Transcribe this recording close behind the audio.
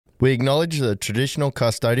We acknowledge the traditional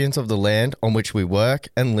custodians of the land on which we work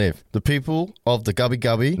and live, the people of the Gubbi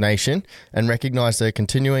Gubbi Nation, and recognise their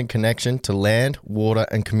continuing connection to land, water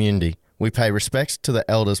and community. We pay respects to the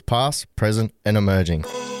elders past, present and emerging.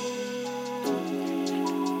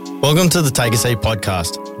 Welcome to the Take a Seat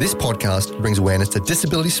podcast. This podcast brings awareness to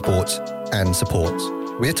disability sports and supports.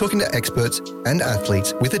 We are talking to experts and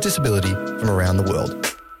athletes with a disability from around the world.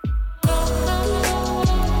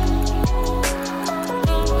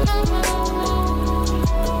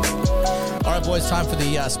 All right, boys, time for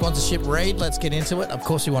the sponsorship read. Let's get into it. Of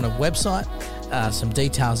course, we want a website, some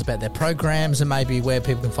details about their programs and maybe where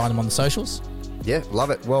people can find them on the socials. Yeah, love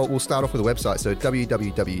it. Well, we'll start off with a website. So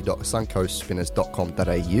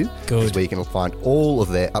www.suncoastspinners.com.au Good. is where you can find all of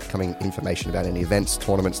their upcoming information about any events,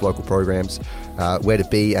 tournaments, local programs, where to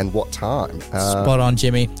be and what time. Spot on,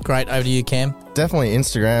 Jimmy. Great. Over to you, Cam. Definitely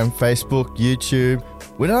Instagram, Facebook, YouTube.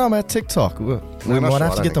 We don't know about TikTok. We might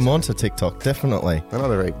have to get them onto TikTok, definitely. They're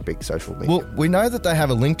not a very big social media. Well, we know that they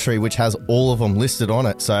have a link tree which has all of them listed on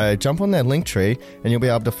it. So jump on their link tree and you'll be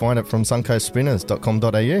able to find it from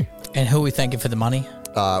suncoastspinners.com.au. And who are we thanking for the money?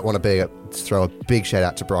 Want to throw a big shout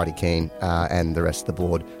out to Bridie Keane and the rest of the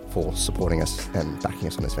board for supporting us and backing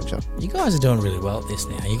us on this venture. You guys are doing really well at this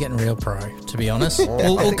now. You're getting real pro, to be honest.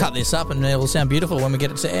 We'll cut this up and it will sound beautiful when we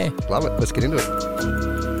get it to air. Love it. Let's get into it.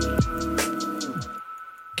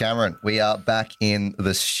 Cameron, we are back in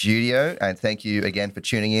the studio and thank you again for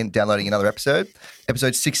tuning in, downloading another episode.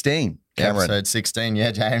 Episode 16. Cameron. Episode 16,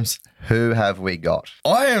 yeah, James. Who have we got?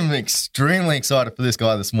 I am extremely excited for this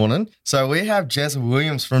guy this morning. So we have Jezza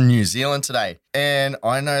Williams from New Zealand today. And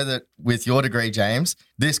I know that with your degree, James,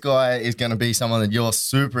 this guy is going to be someone that you're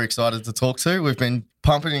super excited to talk to. We've been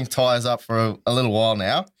pumping his tyres up for a little while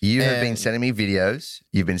now. You have been sending me videos.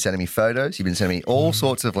 You've been sending me photos. You've been sending me all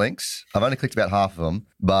sorts of links. I've only clicked about half of them,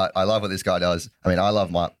 but I love what this guy does. I mean, I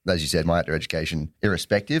love as you said, my outdoor education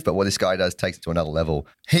irrespective, but what this guy does takes it to another level.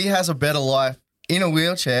 He has a better life in a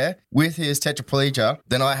wheelchair with his tetraplegia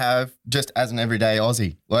than I have just as an everyday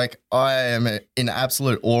Aussie. Like, I am in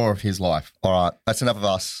absolute awe of his life. All right, that's enough of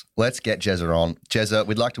us. Let's get Jezza on. Jezza,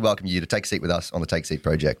 we'd like to welcome you to take a seat with us on the Take a Seat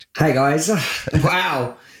project. Hey guys,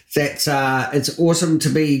 wow, that's it's awesome to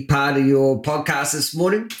be part of your podcast this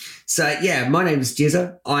morning. So yeah, my name is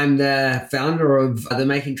Jezza. I'm the founder of the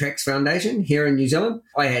MakingTrax Foundation here in New Zealand.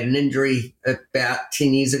 I had an injury about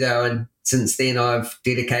 10 years ago, and since then I've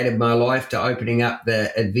dedicated my life to opening up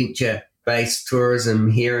the adventure-based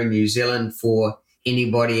tourism here in New Zealand for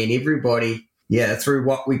anybody and everybody. Yeah, through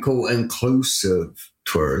what we call inclusive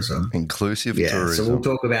tourism. Inclusive tourism. tourism. So we'll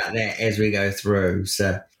talk about that as we go through.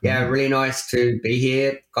 So yeah, really nice to be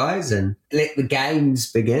here, guys, and let the games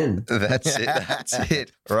begin. That's it. That's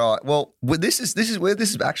it. Right. Well, this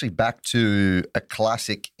is actually back to a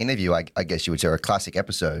classic interview, I guess you would say, or a classic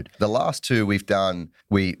episode. The last two we've done,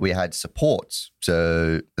 we had supports.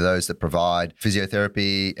 So those that provide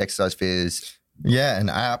physiotherapy, exercise phys. Yeah, and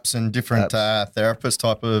apps and different therapist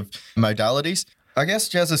type of modalities. I guess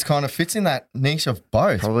Jezza kind of fits in that niche of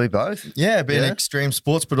both. Probably both. Yeah, being extreme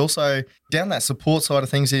sports, but also down that support side of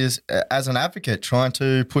things is, as an advocate, trying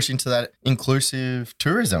to push into that inclusive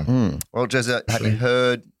tourism. Well, Jezza, have you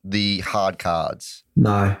heard the hard cards?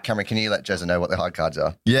 No. Cameron, can you let Jezza know what the hard cards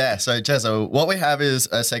are? Yeah, so Jezza, what we have is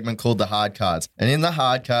a segment called the hard cards. And in the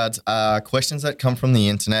hard cards are questions that come from the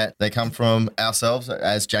internet. They come from ourselves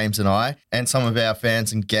as James and I, and some of our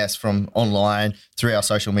fans and guests from online through our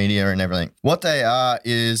social media and everything. What they are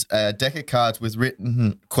is a deck of cards with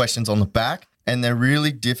written questions on the back. And they're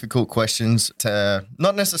really difficult questions to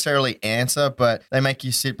not necessarily answer, but they make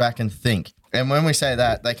you sit back and think. And when we say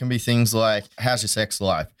that, they can be things like, how's your sex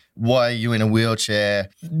life? Why are you in a wheelchair?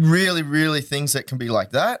 Really, really things that can be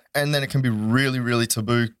like that. And then it can be really, really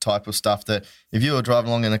taboo type of stuff that if you were driving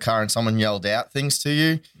along in a car and someone yelled out things to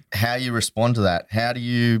you, how you respond to that? How do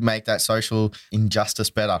you make that social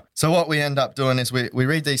injustice better? So what we end up doing is we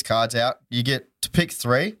read these cards out. You get to pick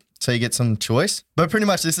 3. So you get some choice. But pretty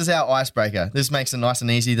much this is our icebreaker. This makes it nice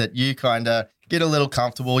and easy that you kind of get a little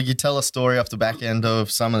comfortable. You tell a story off the back end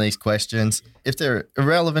of some of these questions. If they're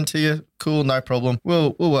irrelevant to you, cool, no problem.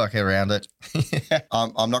 We'll work around it.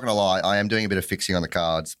 I'm not going to lie. I am doing a bit of fixing on the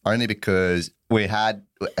cards only because we had,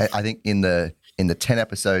 I think in the 10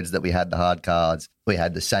 episodes that we had the hard cards, we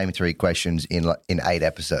had the same 3 questions in 8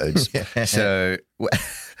 episodes. So...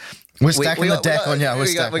 We're stacking the deck on you.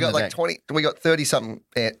 We got like 20. We got 30 something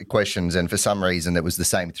questions, and for some reason it was the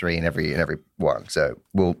same 3 in every one. So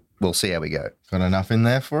we'll see how we go. Got enough in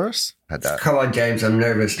there for us? Come on, James. I'm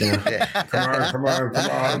nervous now. Come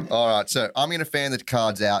on. All right. So I'm going to fan the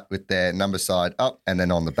cards out with their number side up, and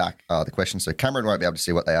then on the back are the questions. So Cameron won't be able to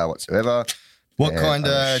see what they are whatsoever. What Yeah, kind I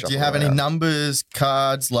of, would do you shuffle have any out. numbers,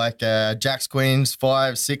 cards like jacks, queens,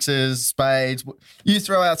 fives, sixes, spades? You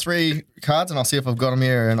throw out 3 cards and I'll see if I've got them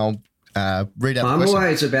here and I'll read out the I'm question.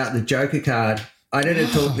 always about the Joker card. I did a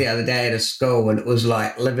talk the other day at a school and it was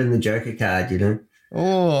like living the Joker card, you know?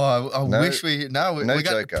 Oh, I No- wish we, no, we no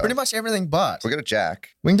got joker. pretty much everything but. We got a jack.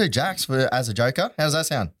 We can do jacks as a joker. How does that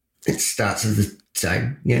sound? It starts with the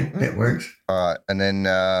same. Yeah, that works. All right, and then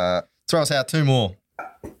Throw us out 2 more.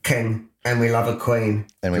 King, and we love a queen.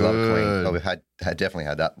 we love a queen. Good. Oh, we've had definitely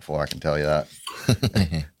had that before. I can tell you that.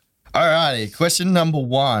 Alrighty, question number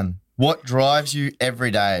 1. What drives you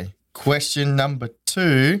every day? Question number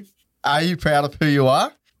 2, are you proud of who you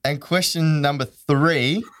are? And question number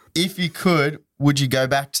 3, if you could, would you go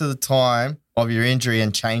back to the time of your injury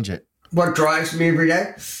and change it? What drives me every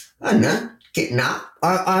day? I don't know. Getting up.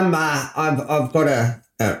 I've got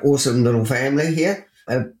an awesome little family here.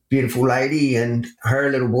 A beautiful lady and her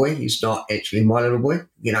little boy. He's not actually my little boy.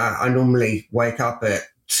 You know, I normally wake up at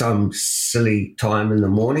some silly time in the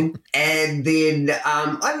morning. And then,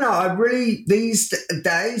 I don't know, I really, these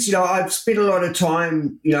days, you know, I've spent a lot of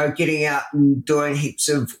time, you know, getting out and doing heaps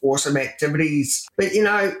of awesome activities. But, you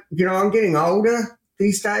know, I'm getting older.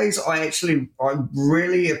 These days, I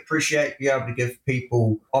really appreciate being able to give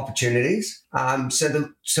people opportunities.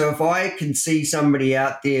 So if I can see somebody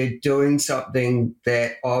out there doing something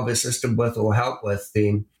that I've assisted with or helped with,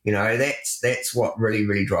 then you know that's what really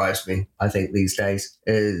really drives me. I think these days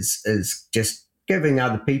is just giving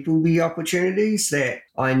other people the opportunities that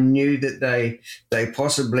I knew that they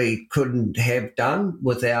possibly couldn't have done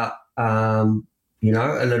without you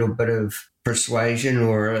know, a little bit of persuasion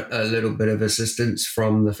or a little bit of assistance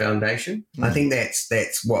from the foundation. I think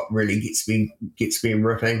that's what really gets me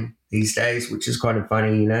ripping these days, which is kind of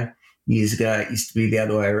funny, you know. Years ago, it used to be the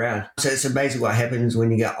other way around. So it's amazing what happens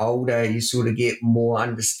when you get older. You sort of get more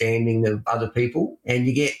understanding of other people, and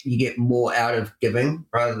you get more out of giving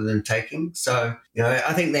rather than taking. So you know,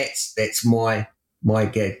 I think that's my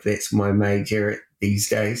gig. That's my major these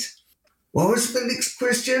days. What was the next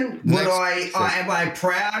question? Am I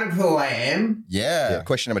proud of who I am? Yeah.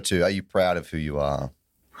 Question number 2: are you proud of who you are?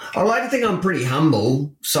 I like to think I'm pretty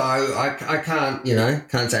humble, so I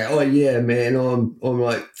can't say, oh yeah, man, I'm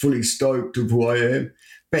like fully stoked of who I am.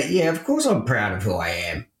 But yeah, of course I'm proud of who I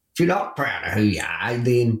am. If you're not proud of who you are,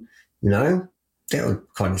 then you know that would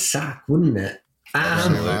kind of suck, wouldn't it?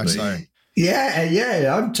 Absolutely.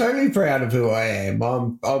 Yeah, I'm totally proud of who I am.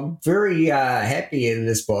 I'm very happy in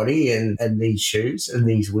this body and these shoes and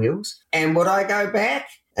these wheels. And would I go back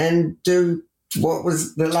and do what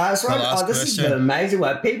was the last one? This is an amazing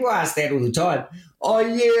one. People ask that all the time. Oh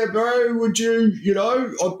yeah, bro, would you,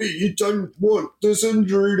 I bet you don't want this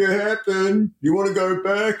injury to happen. You want to go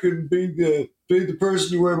back and be the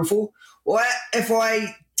person you were before? Well, if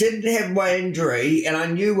I didn't have my injury and I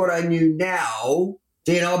knew what I knew now,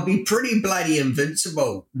 then I'll be pretty bloody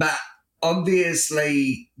invincible. But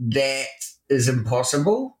obviously that is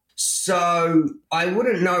impossible. So I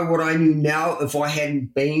wouldn't know what I knew now if I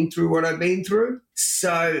hadn't been through what I've been through.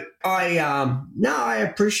 So I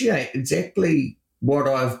appreciate exactly what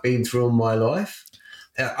I've been through in my life.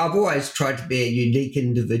 I've always tried to be a unique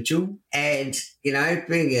individual, and,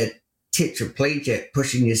 being a tetraplegic,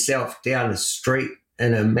 pushing yourself down the street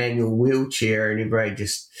in a manual wheelchair and everybody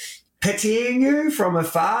just pitying you from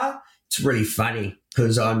afar, it's really funny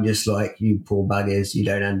because I'm just like, you poor buggers, you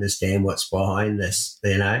don't understand what's behind this,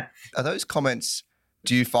 Are those comments,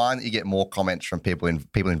 do you find that you get more comments from people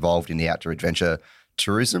involved in the outdoor adventure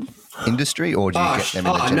tourism industry, or do you get them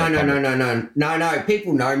in the general No.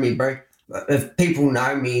 People know me, bro. If people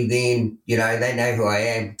know me, then, they know who I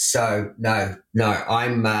am. So, no,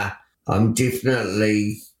 I'm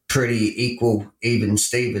definitely pretty even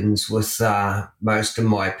Stevens with most of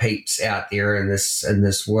my peeps out there in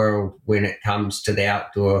this world when it comes to the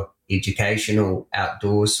outdoor educational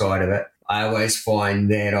outdoor side of it. I always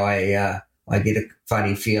find that I get a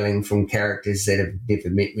funny feeling from characters that have never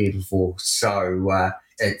met me before. So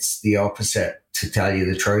it's the opposite, to tell you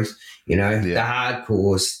the truth. The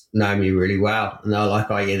hardcores know me really well. And they're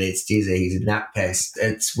like, oh yeah, that's Jezza, he's a nutcase.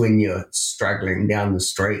 It's when you're struggling down the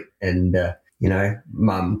street and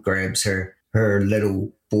mum grabs her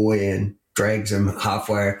little boy and drags him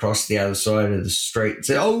halfway across the other side of the street and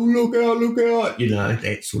says, oh, look out,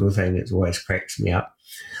 that sort of thing. It always cracks me up.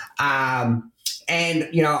 And,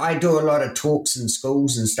 I do a lot of talks in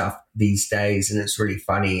schools and stuff these days, and it's really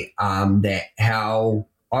funny that how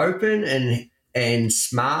open and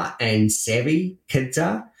smart and savvy kids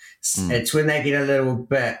are. It's when they get a little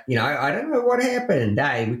bit, I don't know what happened,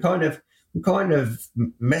 we kind of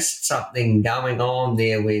missed something going on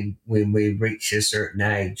there when we reach a certain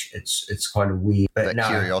age. It's kind of weird. But that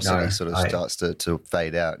curiosity sort of starts to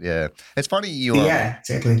fade out. Yeah. It's funny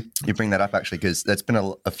exactly. You bring that up actually, because there's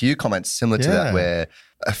been a few comments similar to that where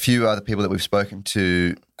a few other people that we've spoken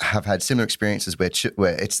to have had similar experiences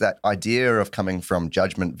where it's that idea of coming from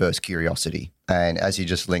judgment versus curiosity. And as you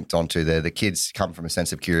just linked onto there, the kids come from a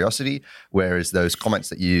sense of curiosity, whereas those comments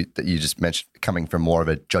that you just mentioned coming from more of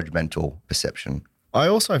a judgmental perception. I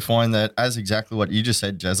also find that, as exactly what you just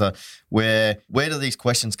said, Jezza, where do these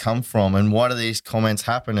questions come from and why do these comments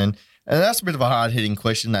happen? And that's a bit of a hard-hitting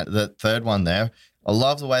question, that third one there. I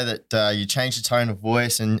love the way that you changed the tone of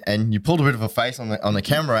voice and you pulled a bit of a face on the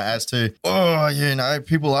camera as to,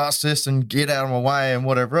 people ask this and get out of my way and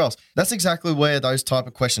whatever else. That's exactly where those type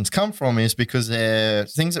of questions come from, is because they're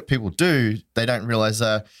things that people do. They don't realize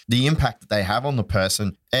the impact that they have on the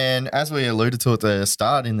person. And as we alluded to at the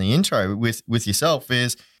start in the intro with yourself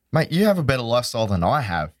is, mate, you have a better lifestyle than I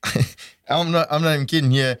have. I'm not even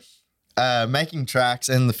kidding you.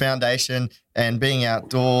 MakingTrax and the foundation and being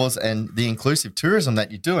outdoors and the inclusive tourism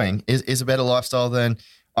that you're doing is a better lifestyle than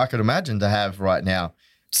I could imagine to have right now.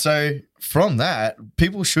 So from that,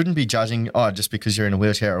 people shouldn't be judging, just because you're in a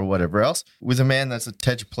wheelchair or whatever else. With a man that's a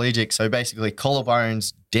tetraplegic, so basically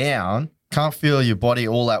collarbones down, can't feel your body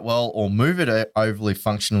all that well or move it overly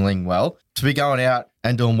functioning well, to be going out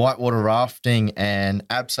and doing whitewater rafting and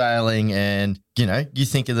abseiling and, you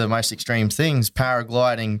think of the most extreme things,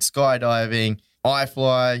 paragliding, skydiving,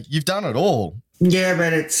 iFly, you've done it all. Yeah,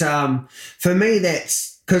 but it's, for me,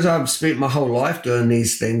 that's because I've spent my whole life doing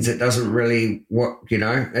these things. It doesn't really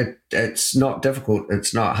it's not difficult.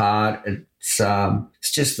 It's not hard.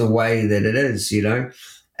 It's just the way that it is,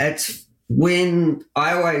 It's when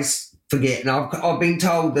I always forget, and I've been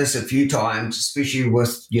told this a few times, especially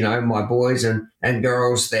with, my boys and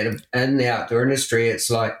girls that are in the outdoor industry. It's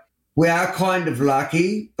like, we are kind of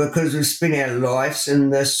lucky because we've spent our lives in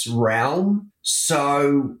this realm.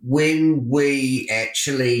 So when we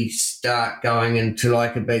actually start going into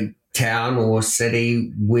like a big town or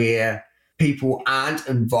city where people aren't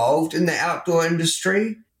involved in the outdoor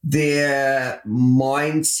industry, their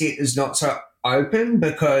mindset is not so open,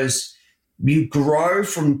 because you grow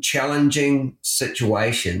from challenging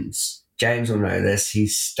situations. James will know this.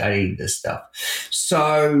 He's studied this stuff.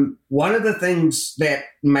 So one of the things that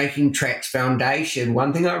MakingTrax Foundation,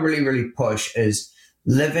 one thing I really, really push is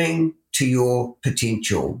living to your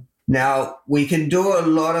potential. Now, we can do a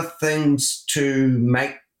lot of things to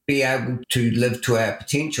be able to live to our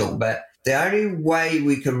potential, but the only way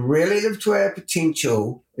we can really live to our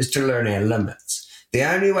potential is to learn our limits. The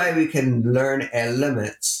only way we can learn our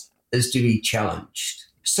limits is to be challenged.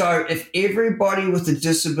 So if everybody with a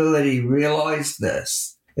disability realized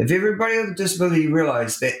this, if everybody with a disability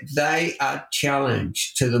realized that they are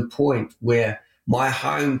challenged to the point where my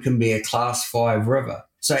home can be a class 5 river.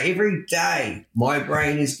 So every day my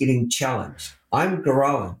brain is getting challenged. I'm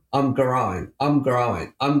growing so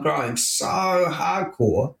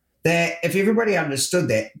hardcore that if everybody understood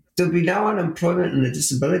that, there'd be no unemployment in the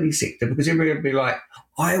disability sector, because everybody would be like,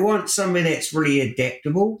 I want somebody that's really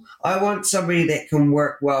adaptable. I want somebody that can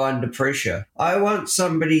work well under pressure. I want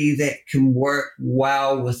somebody that can work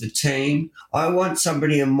well with a team. I want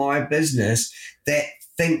somebody in my business that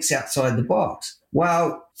thinks outside the box.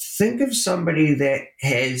 Well, think of somebody that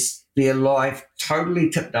has their life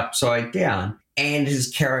totally tipped upside down and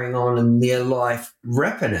is carrying on in their life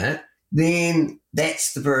ripping it, then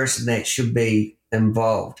that's the person that should be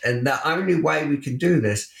involved. And the only way we can do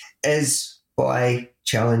this is by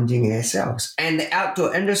challenging ourselves. And the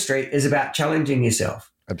outdoor industry is about challenging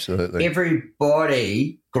yourself. Absolutely.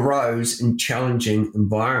 Everybody grows in challenging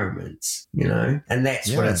environments, and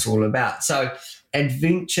that's what it's all about. So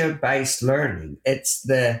adventure-based learning, it's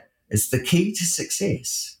the key to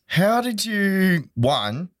success. How did you,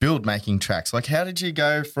 build MakingTrax? Like, how did you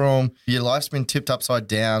go from your life's been tipped upside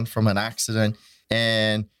down from an accident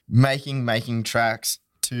and making MakingTrax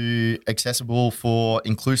to accessible for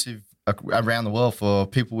inclusive around the world for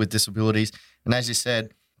people with disabilities? And as you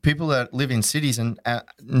said, people that live in cities and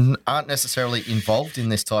aren't necessarily involved in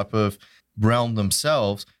this type of realm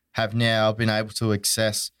themselves have now been able to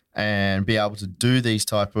access and be able to do these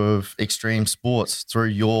type of extreme sports through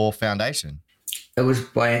your foundation. It was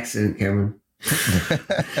by accident, Cameron.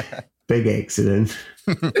 Big accident.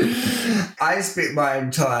 I spent my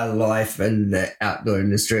entire life in the outdoor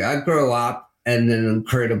industry. I grew up in an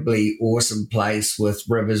incredibly awesome place with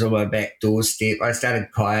rivers on my back doorstep. I started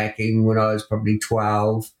kayaking when I was probably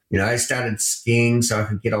 12. I started skiing so I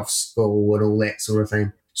could get off school and all that sort of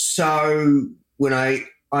thing. So when I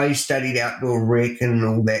I studied outdoor rec and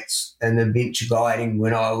all that and adventure guiding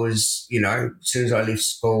when I was, as soon as I left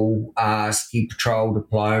school, ski patrol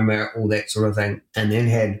diploma, all that sort of thing. And then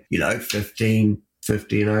had,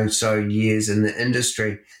 15 or so years in the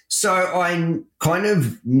industry. So I kind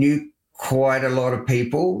of knew quite a lot of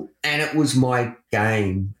people and it was my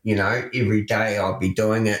game, every day I'd be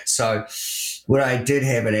doing it. So when I did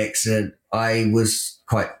have an accident, I was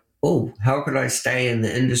quite, how could I stay in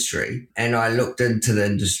the industry? And I looked into the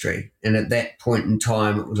industry. And at that point in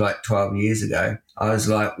time, it was like 12 years ago, I was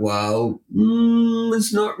like, well,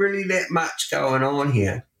 there's not really that much going on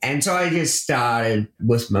here. And so I just started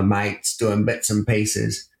with my mates doing bits and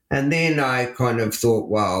pieces. And then I kind of thought,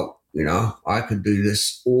 well, I could do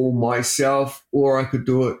this all myself or I could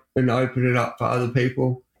do it and open it up for other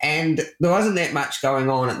people. And there wasn't that much going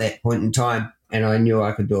on at that point in time. And I knew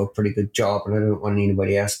I could do a pretty good job and I didn't want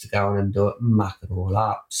anybody else to go in and do it and muck it all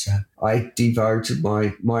up. So I devoted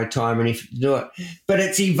my time and effort to do it. But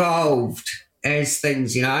it's evolved as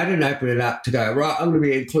things, I didn't open it up to go, right, I'm going to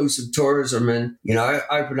be inclusive tourism and,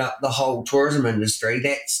 open up the whole tourism industry.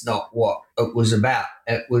 That's not what it was about.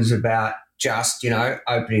 It was about just,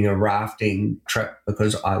 opening a rafting trip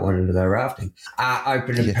because I wanted to go rafting.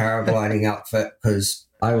 Opening a paragliding outfit because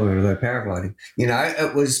I wanted to go paragliding.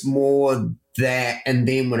 It was more that. And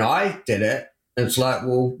then when I did it, it's like,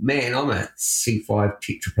 well, man, I'm a C5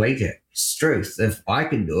 tetraplegic. Struth. If I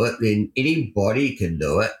can do it, then anybody can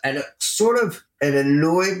do it. And it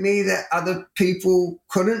annoyed me that other people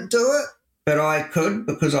couldn't do it, but I could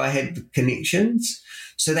because I had the connections.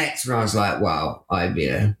 So that's when I was like, wow, I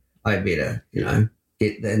better,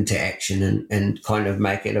 get into action and kind of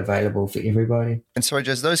make it available for everybody. And so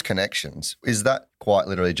just those connections, is that quite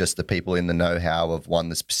literally just the people in the know-how of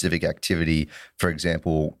the specific activity, for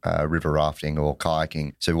example, river rafting or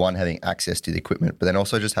kayaking? So one, having access to the equipment, but then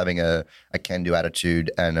also just having a can-do attitude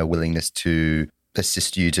and a willingness to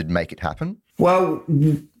assist you to make it happen? Well,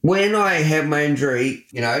 when I had my injury,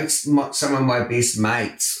 some of my best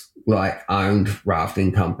mates owned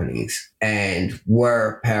rafting companies and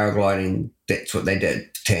were paragliding. That's what they did,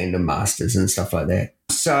 tandem masters and stuff like that.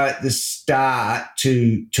 So at the start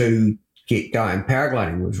to get going,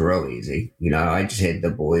 paragliding was real easy. I just had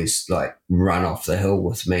the boys run off the hill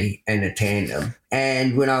with me in a tandem.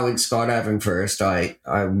 And when I went skydiving first, I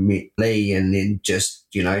met Lee and then just,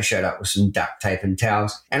 showed up with some duct tape and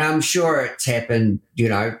towels. And I'm sure it's happened,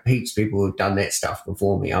 heaps of people have done that stuff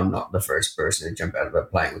before me. I'm not the first person to jump out of a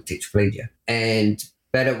plane with tetraplegia.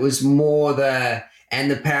 But it was more the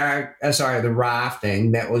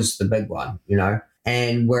rafting, that was the big one,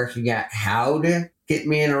 and working out how to get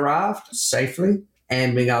me in a raft safely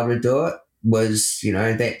and being able to do it was,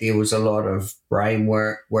 that there was a lot of brain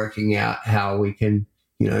work, working out how we can,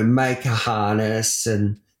 make a harness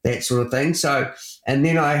and that sort of thing. So, and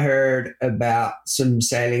then I heard about some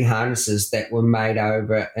sailing harnesses that were made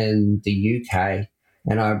over in the UK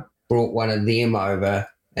and I brought one of them over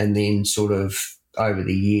and then sort of over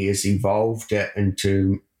the years evolved it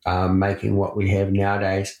into making what we have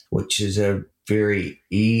nowadays, which is a very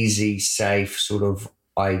easy, safe sort of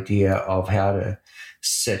idea of how to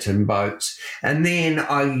sit in boats. And then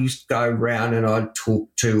I used to go around and I'd talk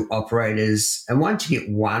to operators. And once you get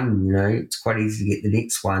one, it's quite easy to get the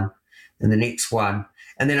next one and the next one.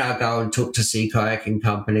 And then I'd go and talk to sea kayaking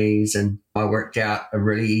companies and I worked out a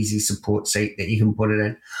really easy support seat that you can put it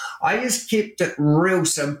in. I just kept it real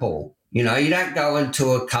simple. You don't go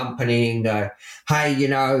into a company and go,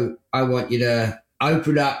 hey, I want you to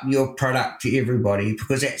open up your product to everybody,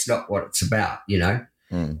 because that's not what it's about,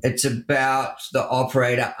 It's about the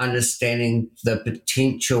operator understanding the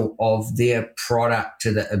potential of their product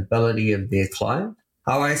to the ability of their client.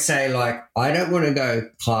 I always say, I don't want to go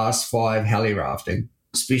class 5 heli rafting,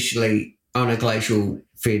 especially on a glacial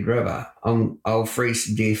fed river. I'll freeze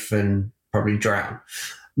to death and probably drown.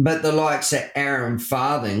 But the likes of Aaron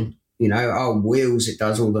Farthing, old Wheels that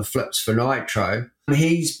does all the flips for Nitro,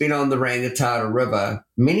 he's been on the Rangitata River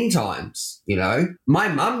many times, My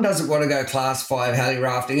mum doesn't want to go class 5 heli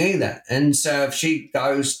rafting either. And so if she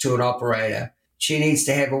goes to an operator, she needs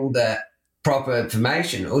to have all the proper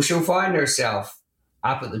information or she'll find herself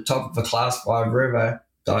up at the top of a class 5 river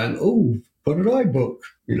going, oh, what did I book,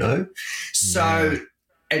 So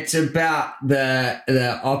it's about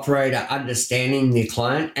the operator understanding their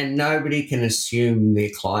client, and nobody can assume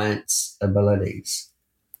their client's abilities.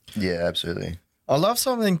 Yeah, absolutely. I love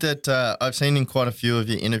something that I've seen in quite a few of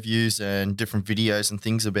your interviews and different videos and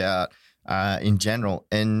things about in general.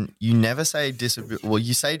 And you never say disability. Well,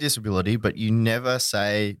 you say disability, but you never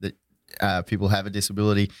say that people have a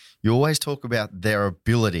disability. You always talk about their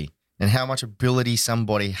ability and how much ability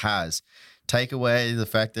somebody has. take away the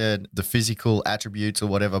fact that the physical attributes or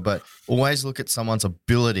whatever, but always look at someone's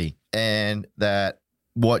ability, and that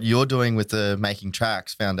what you're doing with the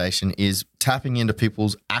MakingTrax Foundation is tapping into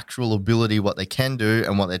people's actual ability, what they can do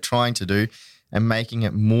and what they're trying to do, and making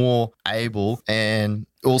it more able. And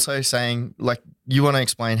also saying, like, you want to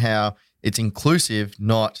explain how it's inclusive,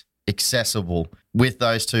 not accessible, with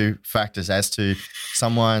those two factors as to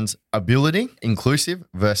someone's ability, inclusive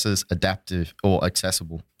versus adaptive or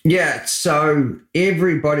accessible. Yeah, so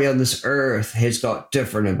everybody on this earth has got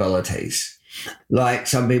different abilities. Like,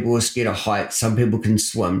 some people are scared of heights, some people can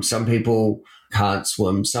swim, some people can't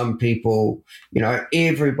swim, some people,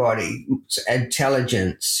 everybody,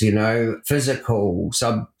 intelligence, physical,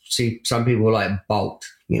 some people are like Bolt,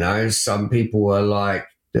 some people are like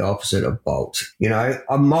the opposite of Bolt.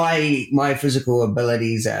 My physical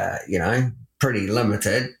abilities are, pretty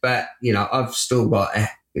limited, but, I've still got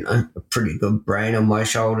a pretty good brain on my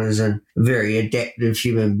shoulders and a very adaptive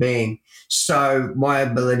human being. So my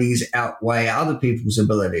abilities outweigh other people's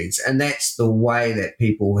abilities. And that's the way that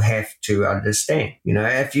people have to understand.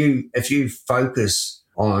 If you focus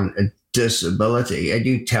on a disability and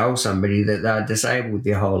you tell somebody that they're disabled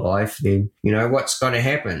their whole life, then, what's going to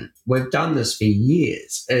happen? We've done this for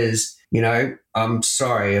years is, I'm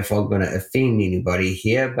sorry if I'm going to offend anybody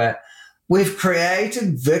here, but we've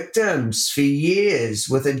created victims for years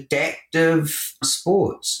with adaptive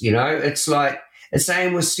sports. It's like the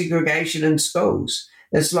same with segregation in schools.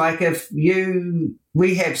 It's like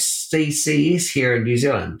we have CCS here in New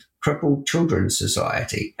Zealand, Crippled Children's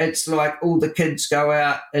Society. It's like all the kids go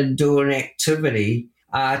out and do an activity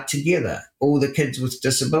together, all the kids with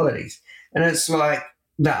disabilities. And it's like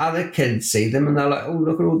the other kids see them and they're like, oh,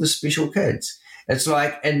 look at all the special kids. It's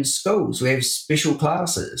like in schools, we have special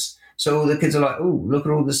classes. So all the kids are like, oh, look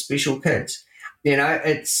at all the special kids.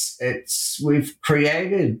 We've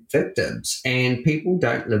created victims and people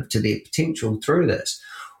don't live to their potential through this.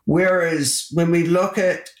 Whereas when we look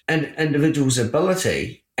at an individual's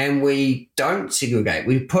ability and we don't segregate,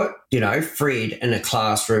 we put, Fred in a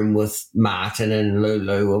classroom with Martin and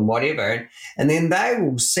Lulu and whatever, and then they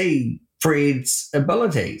will see Fred's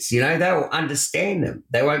abilities. They will understand him.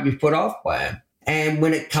 They won't be put off by him. And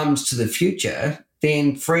when it comes to the future,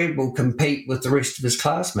 then Fred will compete with the rest of his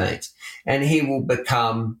classmates and he will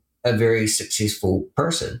become a very successful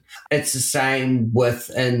person. It's the same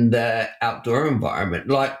within the outdoor environment.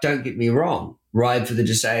 Like, don't get me wrong, Ride for the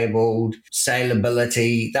Disabled,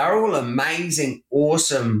 Sailability, they're all amazing,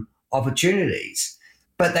 awesome opportunities,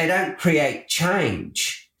 but they don't create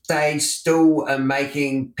change. They still are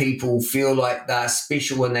making people feel like they're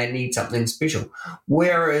special and they need something special.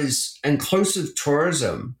 Whereas inclusive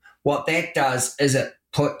tourism, what that does is it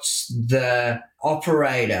puts the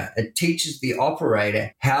operator, it teaches the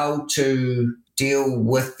operator how to deal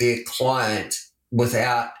with their client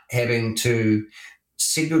without having to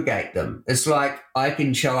segregate them. It's like I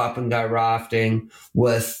can show up and go rafting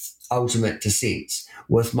with Ultimate Descents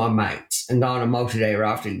with my mates and go on a multi-day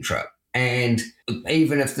rafting trip. And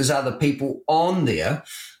even if there's other people on there,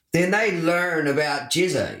 then they learn about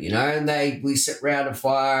Jezza, and we sit around a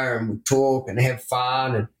fire and we talk and have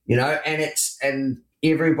fun, and and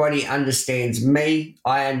everybody understands me,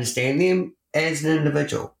 I understand them as an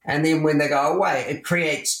individual. And then when they go away, it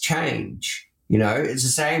creates change. It's the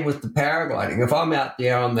same with the paragliding. If I'm out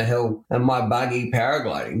there on the hill in my buggy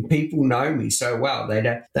paragliding, people know me so well.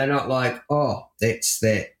 They're not like, oh, that's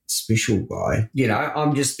that special guy.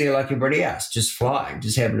 I'm just there like everybody else, just flying,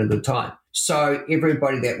 just having a good time. So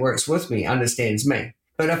everybody that works with me understands me.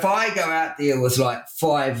 But if I go out there with like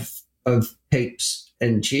 5 of peeps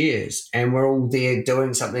in chairs and we're all there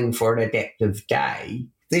doing something for an adaptive day,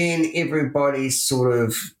 then everybody's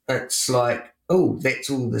it's like, oh, that's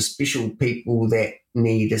all the special people that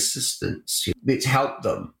need assistance. Let's help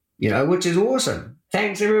them, which is awesome.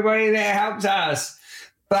 Thanks everybody that helps us.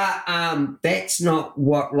 But that's not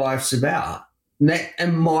what life's about. That,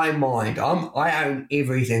 in my mind, I own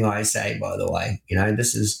everything I say, by the way.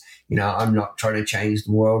 This is, I'm not trying to change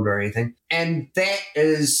the world or anything. And that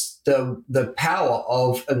is the power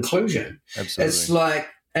of inclusion. Absolutely. It's like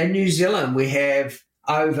in New Zealand, we have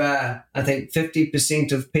over, I think,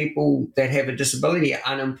 50% of people that have a disability are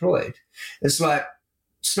unemployed. It's like,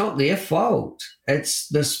 it's not their fault. It's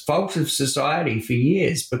this fault of society for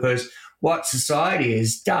years, because what society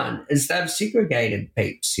has done is they've segregated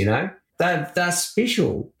peeps, They're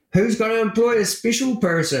special. Who's going to employ a special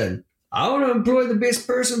person? I want to employ the best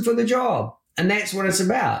person for the job. And that's what it's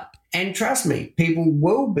about. And trust me, people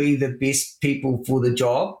will be the best people for the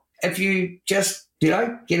job if you just,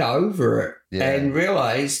 get over it and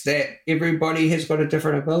realize that everybody has got a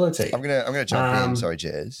different ability. I'm gonna jump in. Sorry,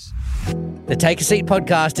 Jez. The Take a Seat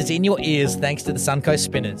podcast is in your ears thanks to the Suncoast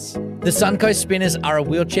Spinners. The Suncoast Spinners are a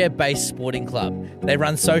wheelchair-based sporting club. They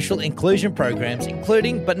run social inclusion programs,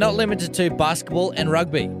 including but not limited to basketball and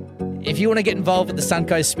rugby. If you want to get involved with the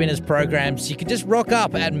Suncoast Spinners programs, you can just rock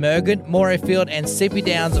up at Mergen, Morayfield and Sippy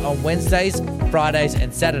Downs on Wednesdays, Fridays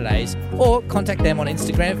and Saturdays, or contact them on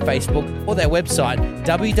Instagram, Facebook or their website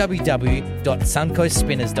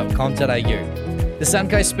www.suncoastspinners.com.au. The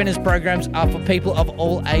Suncoast Spinners programs are for people of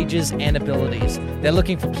all ages and abilities. They're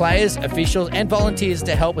looking for players, officials and volunteers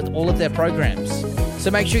to help with all of their programs.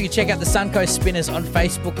 So make sure you check out the Suncoast Spinners on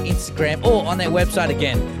Facebook, Instagram or on their website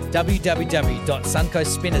again,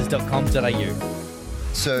 www.suncoastspinners.com.au.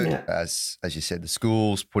 So, as you said, the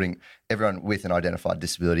schools putting everyone with an identified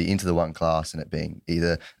disability into the one class and it being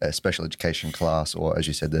either a special education class or, as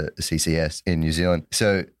you said, the CCS in New Zealand.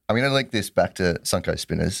 So I'm going to link this back to Suncoast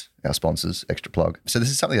Spinners, our sponsors, extra plug. So this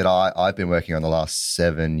is something that I've been working on the last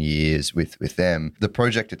 7 years with them. The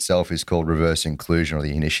project itself is called Reverse Inclusion, or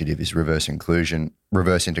the initiative is Reverse Inclusion,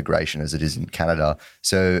 Reverse Integration as it is in Canada.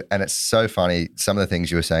 So, and it's so funny, some of the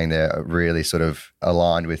things you were saying there are really sort of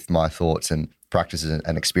aligned with my thoughts and practices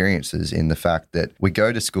and experiences in the fact that we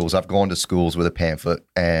go to schools. I've gone to schools with a pamphlet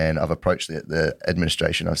and I've approached the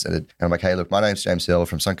administration. I've said, and I'm like, hey, look, my name's James Hill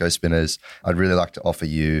from Suncoast Spinners. I'd really like to offer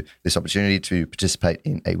you this opportunity to participate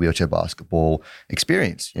in a wheelchair basketball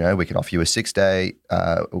experience. You know, we can offer you a 6-day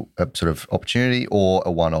sort of opportunity or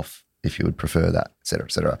a one-off if you would prefer that, et cetera,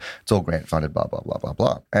 et cetera. It's all grant funded, blah, blah, blah, blah,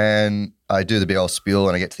 blah. And I do the big old spiel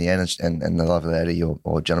and I get to the end and the lovely lady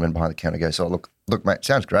or gentleman behind the counter goes, oh, look, mate,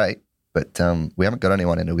 sounds great, but we haven't got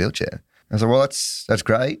anyone in a wheelchair. I was like, well, that's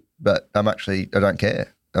great, but I don't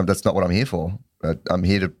care. That's not what I'm here for. I'm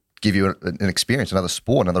here to give you an experience, another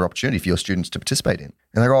sport, another opportunity for your students to participate in.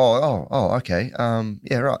 And they go, oh, okay.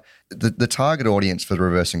 Yeah, right. The target audience for the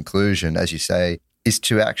reverse inclusion, as you say, is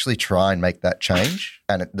to actually try and make that change.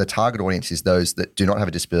 And the target audience is those that do not have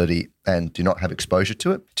a disability and do not have exposure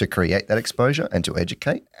to it, to create that exposure and to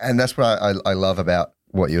educate. And that's what I love about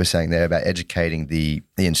what you were saying there about educating the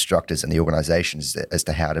instructors and the organizations as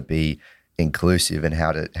to how to be inclusive and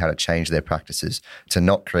how to change their practices to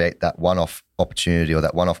not create that one-off opportunity or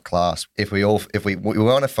that one-off class. If we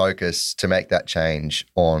want to focus to make that change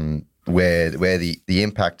on where the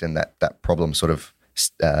impact and that problem sort of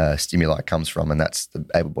stimuli comes from, and that's the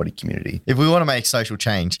able-bodied community. If we want to make social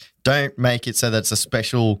change, don't make it so that it's a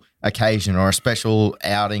special occasion or a special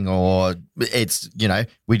outing or it's,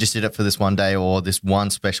 we just did it for this one day or this one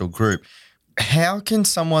special group. How can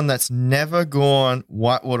someone that's never gone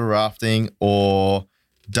whitewater rafting or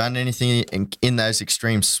done anything in those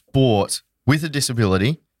extreme sports with a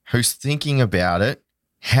disability, who's thinking about it,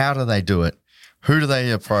 how do they do it? Who do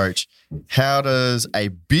they approach? How does a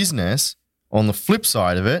business, on the flip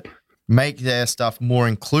side of it, make their stuff more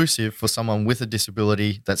inclusive for someone with a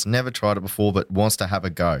disability that's never tried it before but wants to have a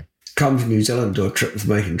go? Come to New Zealand, do a trip with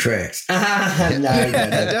MakingTrax. No,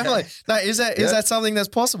 definitely. No, is that something that's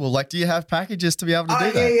possible? Like, do you have packages to be able to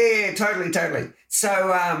do that? Yeah, totally. So,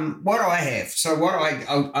 what do I have? So,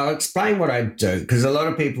 I'll explain what I do, because a lot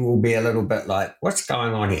of people will be a little bit like, what's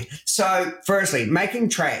going on here? So, firstly,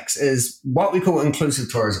 MakingTrax is what we call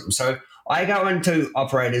inclusive tourism. So, I go into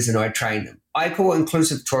operators and I train them. I call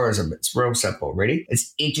inclusive tourism. It's real simple, ready?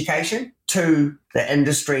 It's education to the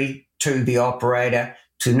industry, to the operator,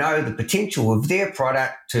 to know the potential of their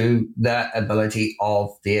product, to the ability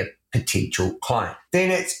of their potential client.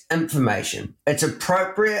 Then it's information. It's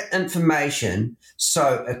appropriate information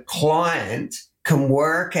so a client can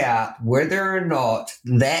work out whether or not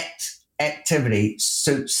that activity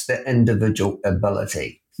suits the individual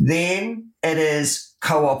ability. Then it is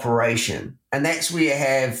cooperation. And that's where you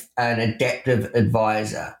have an adaptive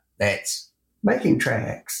advisor. That's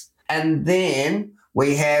MakingTrax. And then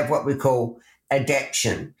we have what we call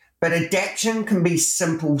adaptation. But adaptation can be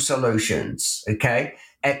simple solutions, okay?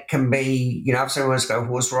 It can be, if someone wants to go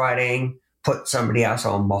horse riding, put somebody else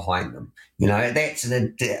on behind them. That's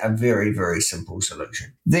a very, very simple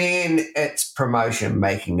solution. Then it's promotion,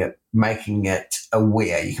 making it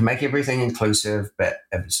aware. You can make everything inclusive, but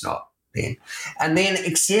if it's not, then. And then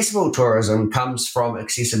accessible tourism comes from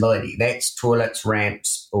accessibility. That's toilets,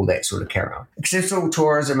 ramps, all that sort of carry on. Accessible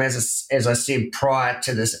tourism, as I said prior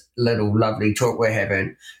to this little lovely talk we're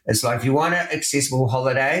having, it's like if you want an accessible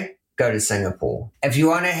holiday, go to Singapore. If you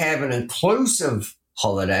want to have an inclusive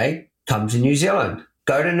holiday, come to New Zealand.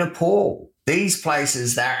 Go to Nepal. These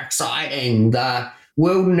places, they're exciting. The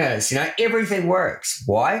wilderness, everything works.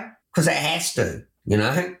 Why? Because it has to,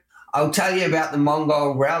 I'll tell you about the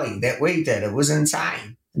Mongol rally that we did. It was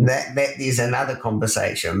insane. That is another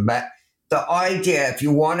conversation. But the idea, if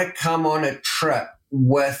you want to come on a trip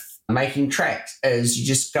with MakingTrax is you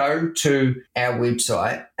just go to our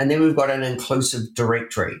website and then we've got an inclusive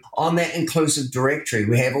directory. On that inclusive directory,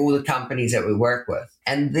 we have all the companies that we work with,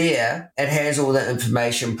 and there it has all the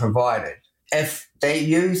information provided. If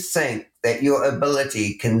you think that your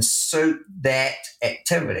ability can suit that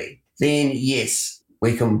activity, then yes,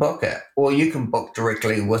 we can book it, or you can book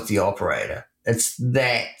directly with the operator. It's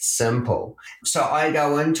that simple. So I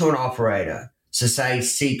go into an operator, so say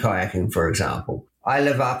sea kayaking, for example. I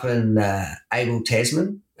live up in Abel,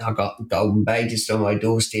 Tasman. I've got Golden Bay just on my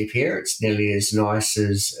doorstep here. It's nearly as nice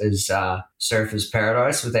as Surfers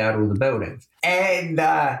Paradise without all the buildings. And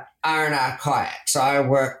R&R Kayaks. I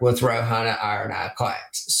work with Rohan at R&R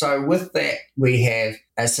Kayaks. So with that, we have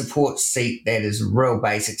a support seat that is a real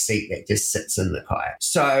basic seat that just sits in the kayak.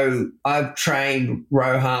 So I've trained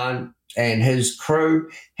Rohan and his crew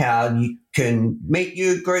how you can meet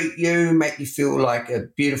you, greet you, make you feel like a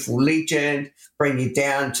beautiful legend, bring you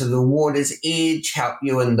down to the water's edge, help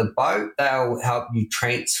you in the boat. They'll help you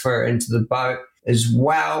transfer into the boat as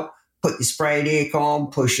well. Put your sprayed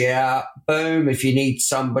aircon, push out, boom. If you need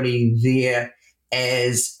somebody there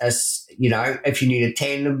as a, if you need a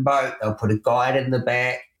tandem boat, they'll put a guide in the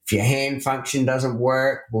back. If your hand function doesn't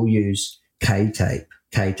work, we'll use K-tape.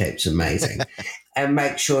 K-tape's amazing. And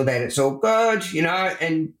make sure that it's all good,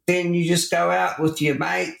 and then you just go out with your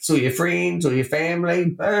mates or your friends or your family.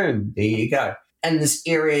 Boom, there you go. In this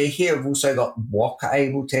area here, we've also got Waka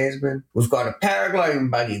Abel, Tasman. We've got a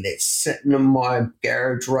paragliding buggy that's sitting in my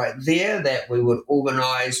garage right there that we would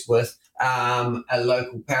organise with a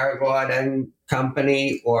local paragliding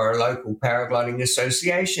company or a local paragliding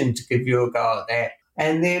association to give you a go at that.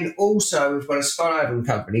 And then also we've got a skydiving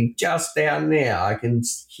company just down there. I can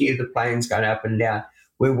hear the planes going up and down.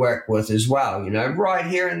 We work with as well, right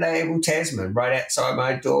here in the Abel, Tasman, right outside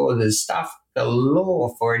my door. There's stuff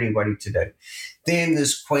galore for anybody to do. Then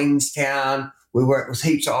there's Queenstown. We work with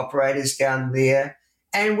heaps of operators down there.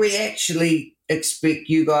 And we actually expect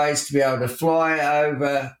you guys to be able to fly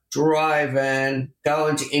over, drive in, go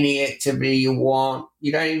into any activity you want.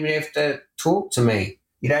 You don't even have to talk to me.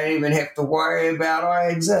 You don't even have to worry about I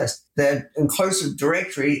exist. The inclusive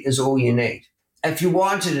directory is all you need. If you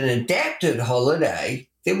wanted an adapted holiday,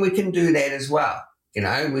 then we can do that as well.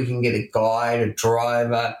 We can get a guide, a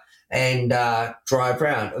driver, and drive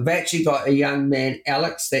around. I've actually got a young man,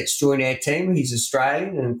 Alex, that's joined our team. He's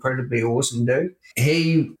Australian, an incredibly awesome dude.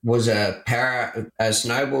 He was a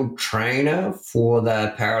snowboard trainer for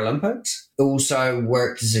the Paralympics. Also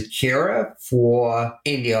worked as a carer for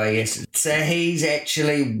NDIS. So he's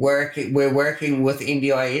actually we're working with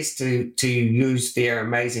NDIS to use their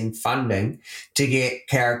amazing funding to get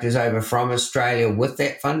characters over from Australia with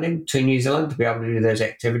that funding to New Zealand to be able to do those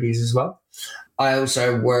activities as well. I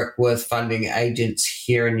also work with funding agents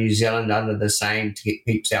here in New Zealand under the same to get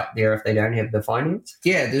peeps out there if they don't have the finance.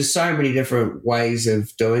 Yeah, there's so many different ways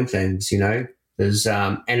of doing things, There's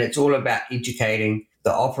and it's all about educating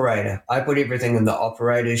the operator. I put everything in the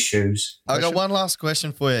operator's shoes. I got one last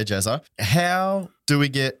question for you, Jezza. How do we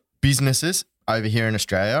get businesses over here in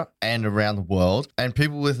Australia and around the world and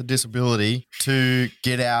people with a disability to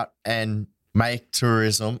get out and make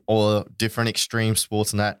tourism or different extreme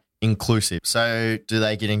sports and that inclusive? So do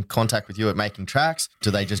they get in contact with you at MakingTrax?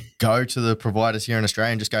 Do they just go to the providers here in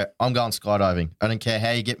Australia and just go, I'm going skydiving. I don't care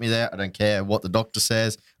how you get me there. I don't care what the doctor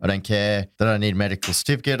says. I don't care that I need a medical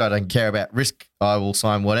certificate. I don't care about risk. I will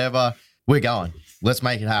sign whatever. We're going. Let's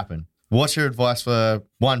make it happen. What's your advice for,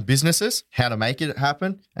 one, businesses, how to make it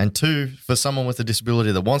happen? And two, for someone with a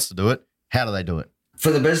disability that wants to do it, how do they do it?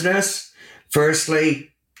 For the business,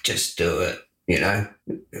 firstly, just do it.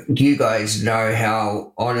 You guys know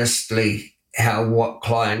how honestly, what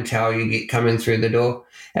clientele you get coming through the door.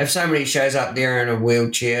 If somebody shows up there in a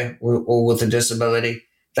wheelchair or with a disability,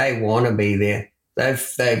 they want to be there.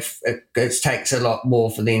 It takes a lot more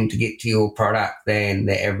for them to get to your product than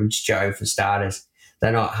the average Joe, for starters.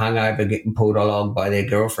 They're not hungover getting pulled along by their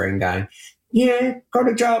girlfriend going, yeah, got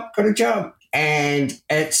a job. And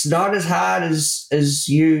it's not as hard as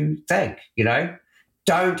you think,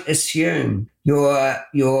 Don't assume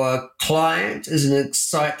your client is an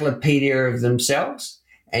encyclopedia of themselves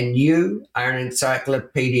and you are an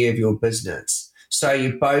encyclopedia of your business. So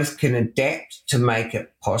you both can adapt to make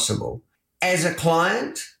it possible. As a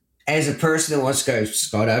client, as a person that wants to go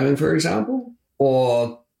skydiving, for example,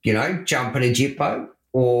 or, jump in a jet boat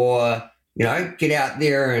or, get out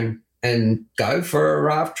there and go for a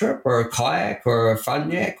raft trip or a kayak or a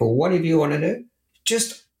fun yak or whatever you want to do,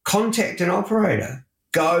 just contact an operator.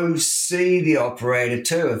 Go see the operator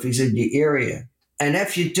too if he's in your area. And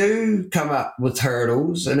if you do come up with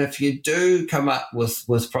hurdles and if you do come up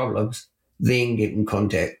with problems, then get in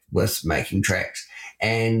contact with MakingTrax.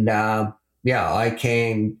 And I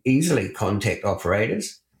can easily contact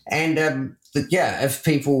operators. And if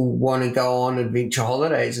people want to go on adventure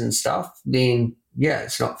holidays and stuff, then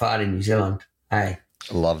it's not far to New Zealand. Hey.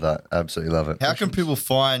 I love that. Absolutely love it. How can people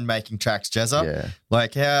find MakingTrax, Jezza? Yeah.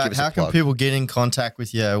 Like how can people get in contact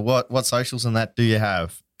with you? What socials and that do you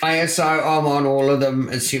have? So I'm on all of them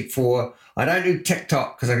except for I don't do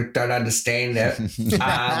TikTok because I don't understand it.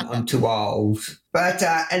 I'm too old. But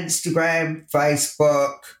Instagram,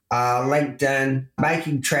 Facebook, LinkedIn,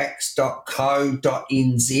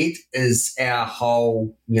 MakingTrax.co.nz is our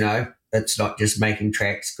whole, it's not just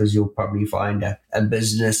MakingTrax because you'll probably find a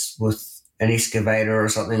business with an excavator or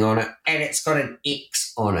something on it, and it's got an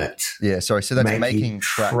X on it. Yeah, sorry. So that's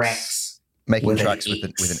MakingTrax.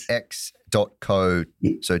 MakingTrax with an X. .co,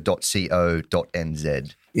 so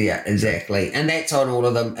 .co.nz. Yeah, exactly. And that's on all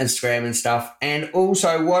of them, Instagram and stuff. And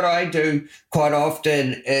also what I do quite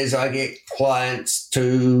often is I get clients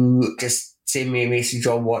to just send me a message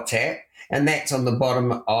on WhatsApp, and that's on the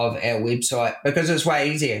bottom of our website because it's way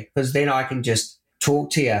easier because then I can just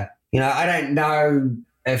talk to you. I don't know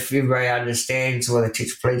if everybody understands what a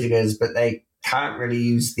tetraplegic is, but they can't really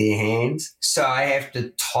use their hands. So I have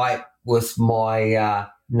to type with my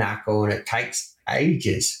knuckle, and it takes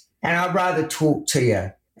ages. And I'd rather talk to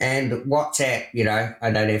you. And WhatsApp, I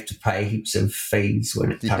don't have to pay heaps of fees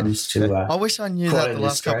when it comes to. I wish I knew that the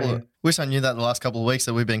last couple of weeks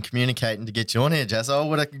that we've been communicating to get you on here, Jezza. I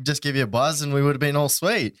would have just give you a buzz, and we would have been all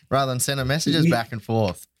sweet rather than sending messages back and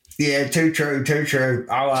forth. Yeah, too true.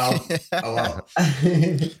 Oh well.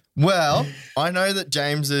 Well, I know that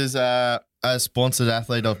James is a sponsored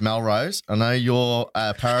athlete of Melrose. I know your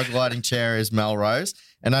paragliding chair is Melrose.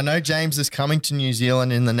 And I know James is coming to New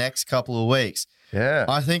Zealand in the next couple of weeks. Yeah.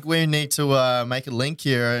 I think we need to make a link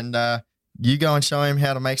here and you go and show him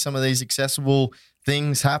how to make some of these accessible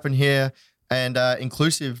things happen here and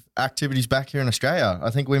inclusive activities back here in Australia.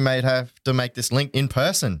 I think we may have to make this link in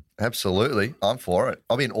person. Absolutely. I'm for it.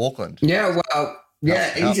 I'll be in Auckland. Yeah, well,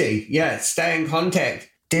 easy. Yeah, stay in contact.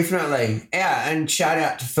 Definitely. Yeah, and shout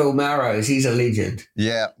out to Phil Melrose. He's a legend.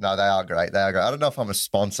 Yeah, no, they are great. I don't know if I'm a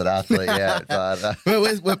sponsored athlete yet, but...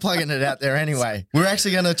 we're plugging it out there anyway. We're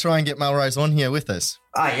actually going to try and get Melrose on here with us.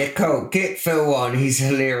 Oh, yeah, cool. Get Phil on. He's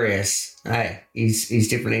hilarious. Hey, he's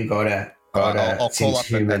definitely got a... I'll call up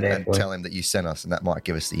and tell him that you sent us, and that might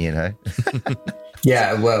give us the in, hey?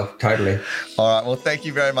 Yeah, well, totally. All right. Well, thank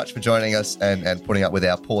you very much for joining us and putting up with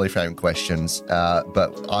our poorly framed questions.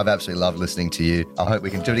 But I've absolutely loved listening to you. I hope we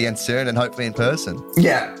can do it again soon and hopefully in person.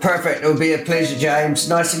 Yeah, perfect. It'll be a pleasure, James.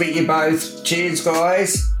 Nice to meet you both. Cheers,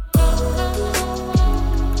 guys.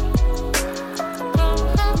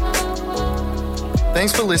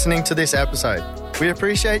 Thanks for listening to this episode. We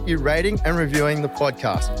appreciate you rating and reviewing the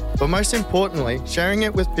podcast, but most importantly, sharing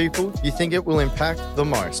it with people you think it will impact the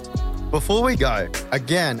most. Before we go,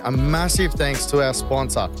 again, a massive thanks to our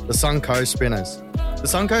sponsor, the Sunco Spinners. The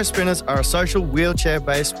Sunco Spinners are a social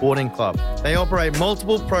wheelchair-based sporting club. They operate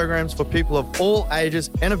multiple programs for people of all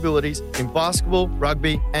ages and abilities in basketball,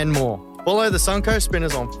 rugby, and more. Follow the Sunco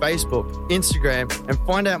Spinners on Facebook, Instagram, and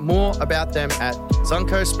find out more about them at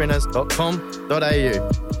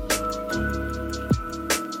suncospinners.com.au.